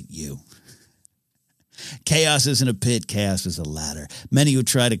motivate you. Chaos isn't a pit. Chaos is a ladder. Many who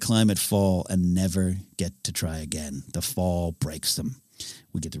try to climb it fall and never get to try again. The fall breaks them.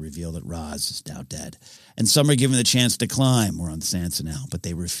 We get to reveal that Raz is now dead. And some are given the chance to climb. We're on Sansa now, but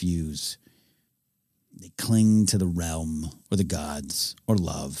they refuse. They cling to the realm or the gods or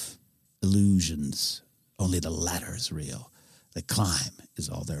love. Illusions. Only the ladder is real. The climb is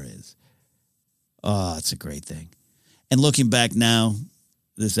all there is. Oh, it's a great thing. And looking back now,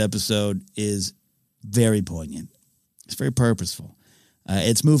 this episode is very poignant. It's very purposeful.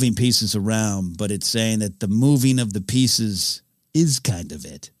 It's moving pieces around, but it's saying that the moving of the pieces is kind of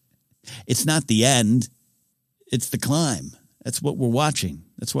it. It's not the end. It's the climb. That's what we're watching.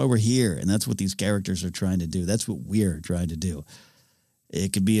 That's why we're here. And that's what these characters are trying to do. That's what we're trying to do.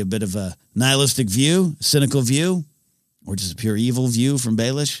 It could be a bit of a nihilistic view, a cynical view, or just a pure evil view from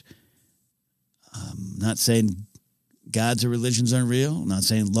Baelish. Not saying gods or religions aren't real. I'm not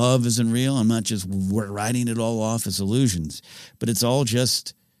saying love isn't real. I'm not just writing it all off as illusions. But it's all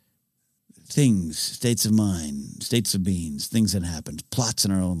just things, states of mind, states of beings, things that happened, plots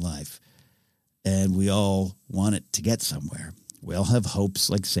in our own life. And we all want it to get somewhere. We all have hopes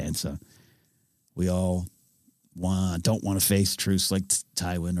like Sansa. We all don't want to face truths like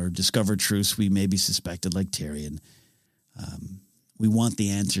Tywin or discover truths we maybe suspected like Tyrion. We want the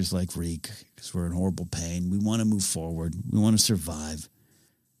answers like Reek because we're in horrible pain. We want to move forward. We want to survive.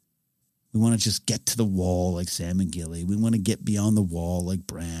 We want to just get to the wall like Sam and Gilly. We want to get beyond the wall like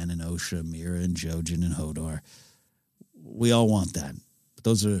Bran and Osha, Mira and Jojen and Hodor. We all want that. But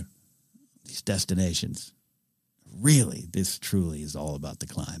those are these destinations. Really, this truly is all about the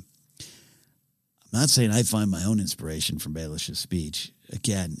climb. I'm not saying I find my own inspiration from Baelish's speech.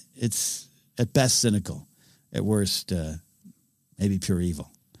 Again, it's at best cynical, at worst maybe pure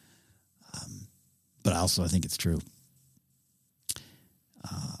evil. But also I think it's true.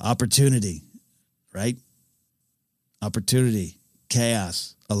 Opportunity, right? Opportunity,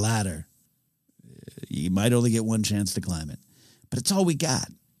 chaos, a ladder. You might only get one chance to climb it, but it's all we got.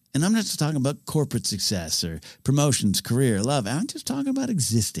 And I'm not just talking about corporate success or promotions, career, love. I'm just talking about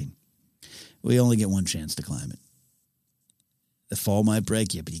existing. We only get one chance to climb it. The fall might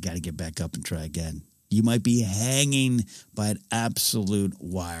break you, but you got to get back up and try again. You might be hanging by an absolute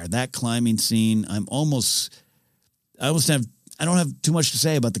wire. That climbing scene, I don't have too much to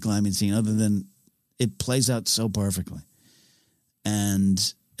say about the climbing scene other than it plays out so perfectly.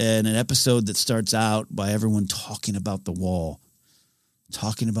 And an episode that starts out by everyone talking about the wall,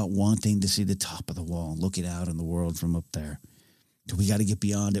 talking about wanting to see the top of the wall, looking out on the world from up there. We got to get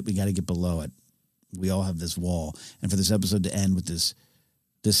beyond it. We got to get below it. We all have this wall. And for this episode to end with this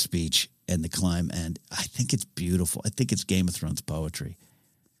speech and the climb, and I think it's beautiful. I think it's Game of Thrones poetry.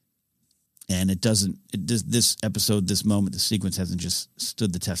 And this episode, this moment, this sequence hasn't just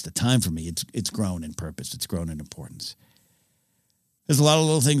stood the test of time for me. It's grown in purpose. It's grown in importance. There's a lot of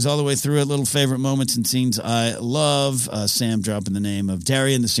little things all the way through it, little favorite moments and scenes I love. Sam dropping the name of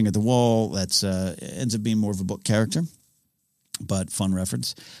Darian, the singer at the wall. That's ends up being more of a book character, but fun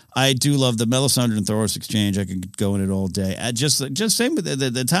reference. I do love the Melisandre and Thoros exchange. I could go in it all day. Just same with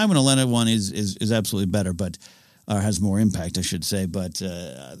the Tywin Olenna one is absolutely better, but or has more impact, I should say. But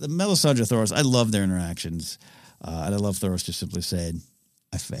the Melisandre Thoros, I love their interactions, and I love Thoros just simply saying,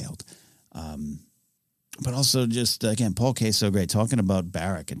 "I failed." But also just, again, Paul Kaye is so great, talking about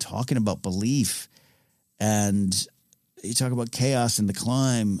Beric and talking about belief. And you talk about chaos and the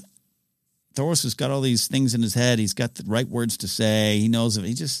climb. Thoros has got all these things in his head. He's got the right words to say. He knows it.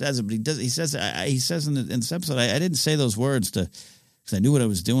 He just says it, but he says in this episode, I didn't say those words because I knew what I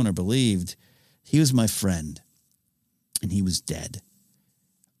was doing or believed. He was my friend, and he was dead.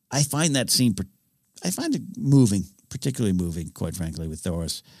 I find that scene, I find it moving, particularly moving, quite frankly, with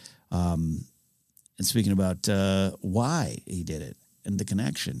Thoros. And speaking about why he did it and the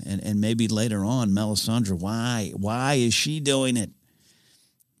connection. And maybe later on, Melisandre, why is she doing it?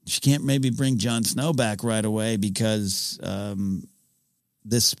 She can't maybe bring Jon Snow back right away because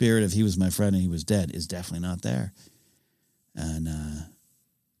this spirit of he was my friend and he was dead is definitely not there. And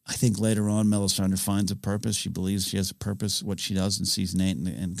I think later on, Melisandre finds a purpose. She believes she has a purpose. What she does in season 8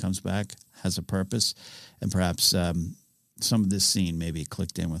 and comes back has a purpose. And perhaps some of this scene maybe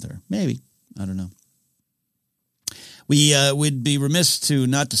clicked in with her. Maybe. I don't know. We would be remiss to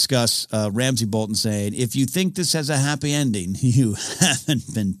not discuss Ramsay Bolton saying, if you think this has a happy ending, you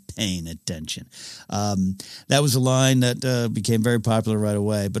haven't been paying attention. That was a line that became very popular right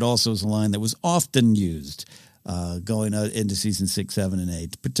away, but also was a line that was often used going out into season 6, 7, and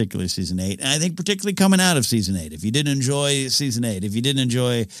 8, particularly season 8. And I think particularly coming out of season 8. If you didn't enjoy season 8, if you didn't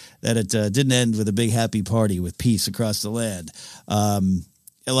enjoy that it didn't end with a big happy party with peace across the land, a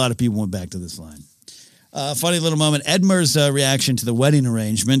lot of people went back to this line. Funny little moment. Edmure's reaction to the wedding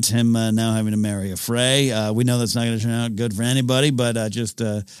arrangement, him now having to marry a Frey. We know that's not going to turn out good for anybody, but just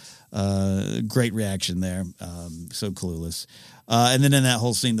great reaction there. So clueless. And then in that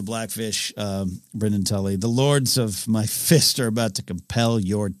whole scene, the Blackfish, Brynden Tully, the lords of my fist are about to compel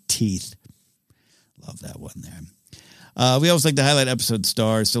your teeth. Love that one there. We always like to highlight episode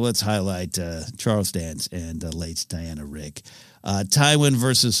stars, so let's highlight Charles Dance and late Diana Rigg. Tywin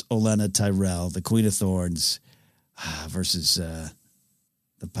versus Olenna Tyrell, the Queen of Thorns, versus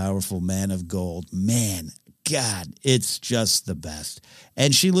the powerful Man of Gold. Man, God, it's just the best.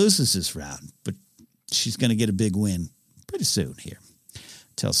 And she loses this round, but she's going to get a big win pretty soon here.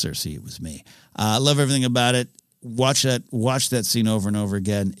 Tell Cersei it was me. I love everything about it. Watch that scene over and over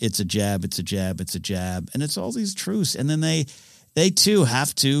again. It's a jab, it's a jab, it's a jab. And it's all these truths. And then they too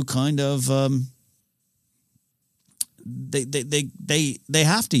have to kind of... They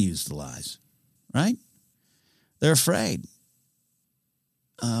have to use the lies, right? They're afraid.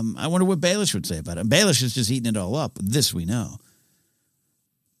 I wonder what Baelish would say about it. And Baelish is just eating it all up. This we know.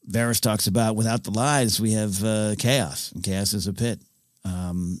 Varys talks about without the lies, we have chaos, and chaos is a pit.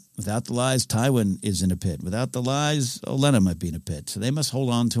 Without the lies, Tywin is in a pit. Without the lies, Olenna might be in a pit. So they must hold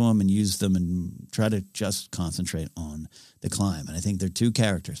on to them and use them and try to just concentrate on the climb. And I think they're two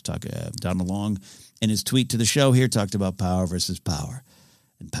characters. Donald Long, in his tweet to the show here, talked about power versus power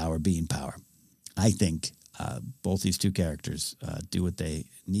and power being power. I think both these two characters do what they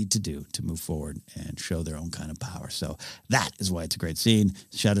need to do to move forward and show their own kind of power. So that is why it's a great scene.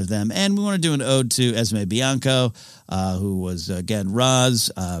 Shout out to them. And we want to do an ode to Esme Bianco, who was, again,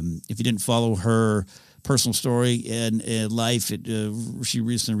 Roz. If you didn't follow her personal story in life, she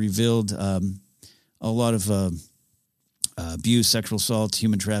recently revealed a lot of abuse, sexual assault,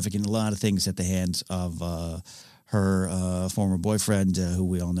 human trafficking, a lot of things at the hands of her former boyfriend, who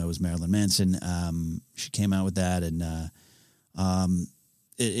we all know is Marilyn Manson. She came out with that, and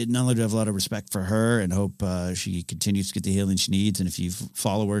it not only do I have a lot of respect for her and hope she continues to get the healing she needs. And if you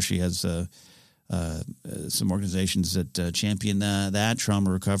follow her, she has some organizations that champion that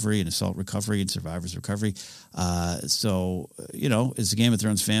trauma recovery and assault recovery and survivors recovery. So, as the Game of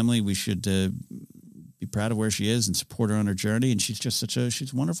Thrones family, we should be proud of where she is and support her on her journey. And she's just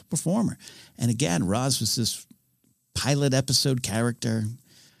she's a wonderful performer. And again, Roz was this pilot episode character.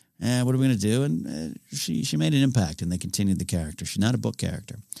 What are we going to do? And she made an impact, and they continued the character. She's not a book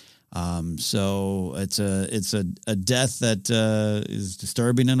character. So it's a death that is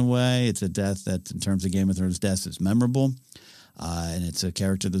disturbing in a way. It's a death that, in terms of Game of Thrones deaths, is memorable. And it's a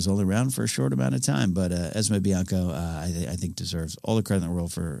character that's only around for a short amount of time. But Esme Bianco, I think, deserves all the credit in the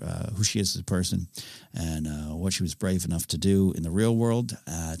world for who she is as a person and what she was brave enough to do in the real world,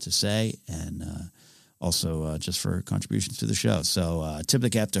 to say, and also just for her contributions to the show. So tip of the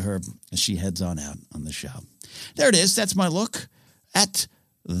cap to her as she heads on out on the show. There it is. That's my look at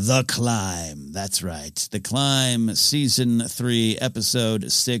The Climb. That's right. The Climb, Season 3,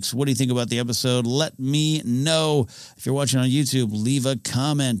 Episode 6. What do you think about the episode? Let me know. If you're watching on YouTube, leave a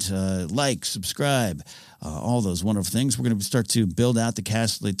comment, like, subscribe, all those wonderful things. We're going to start to build out the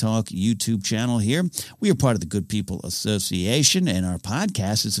Casterly Talk YouTube channel here. We are part of the Good People Association, and our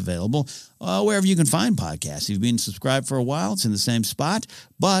podcast is available wherever you can find podcasts. If you've been subscribed for a while, it's in the same spot.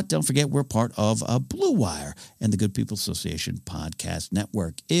 But don't forget, we're part of Blue Wire and the Good People Association Podcast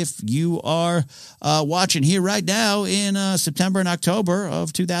Network. If you are watching here right now in September and October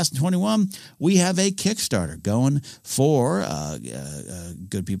of 2021, we have a Kickstarter going for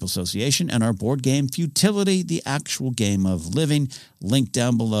Good People Association and our board game Futility, the actual game of living. Link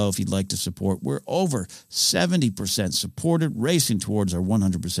down below if you'd like to support. We're over 70% supported, racing towards our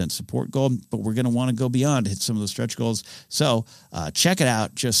 100% support goal, but we're going to want to go beyond, hit some of those stretch goals. So check it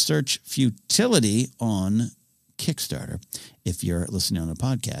out. Just search Futility on Kickstarter if you're listening on a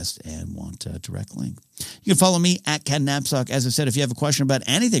podcast and want a direct link. You can follow me at Ken Napzok. As I said, if you have a question about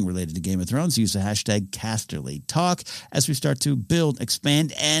anything related to Game of Thrones, use the hashtag CasterlyTalk as we start to build,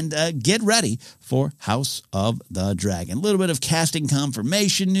 expand, and get ready for House of the Dragon. A little bit of casting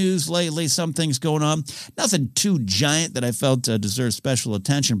confirmation news lately, some things going on. Nothing too giant that I felt deserves special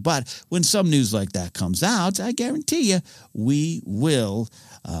attention, but when some news like that comes out, I guarantee you we will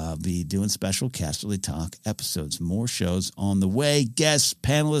be doing special Casterly Talk episodes, more shows on the way, guests,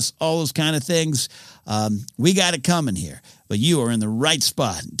 panelists, all those kind of things. We got it coming here, but you are in the right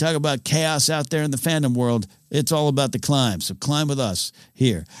spot. Talk about chaos out there in the fandom world. It's all about the climb. So climb with us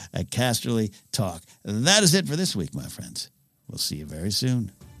here at Casterly Talk. That is it for this week, my friends. We'll see you very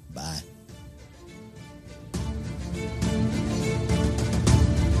soon. Bye.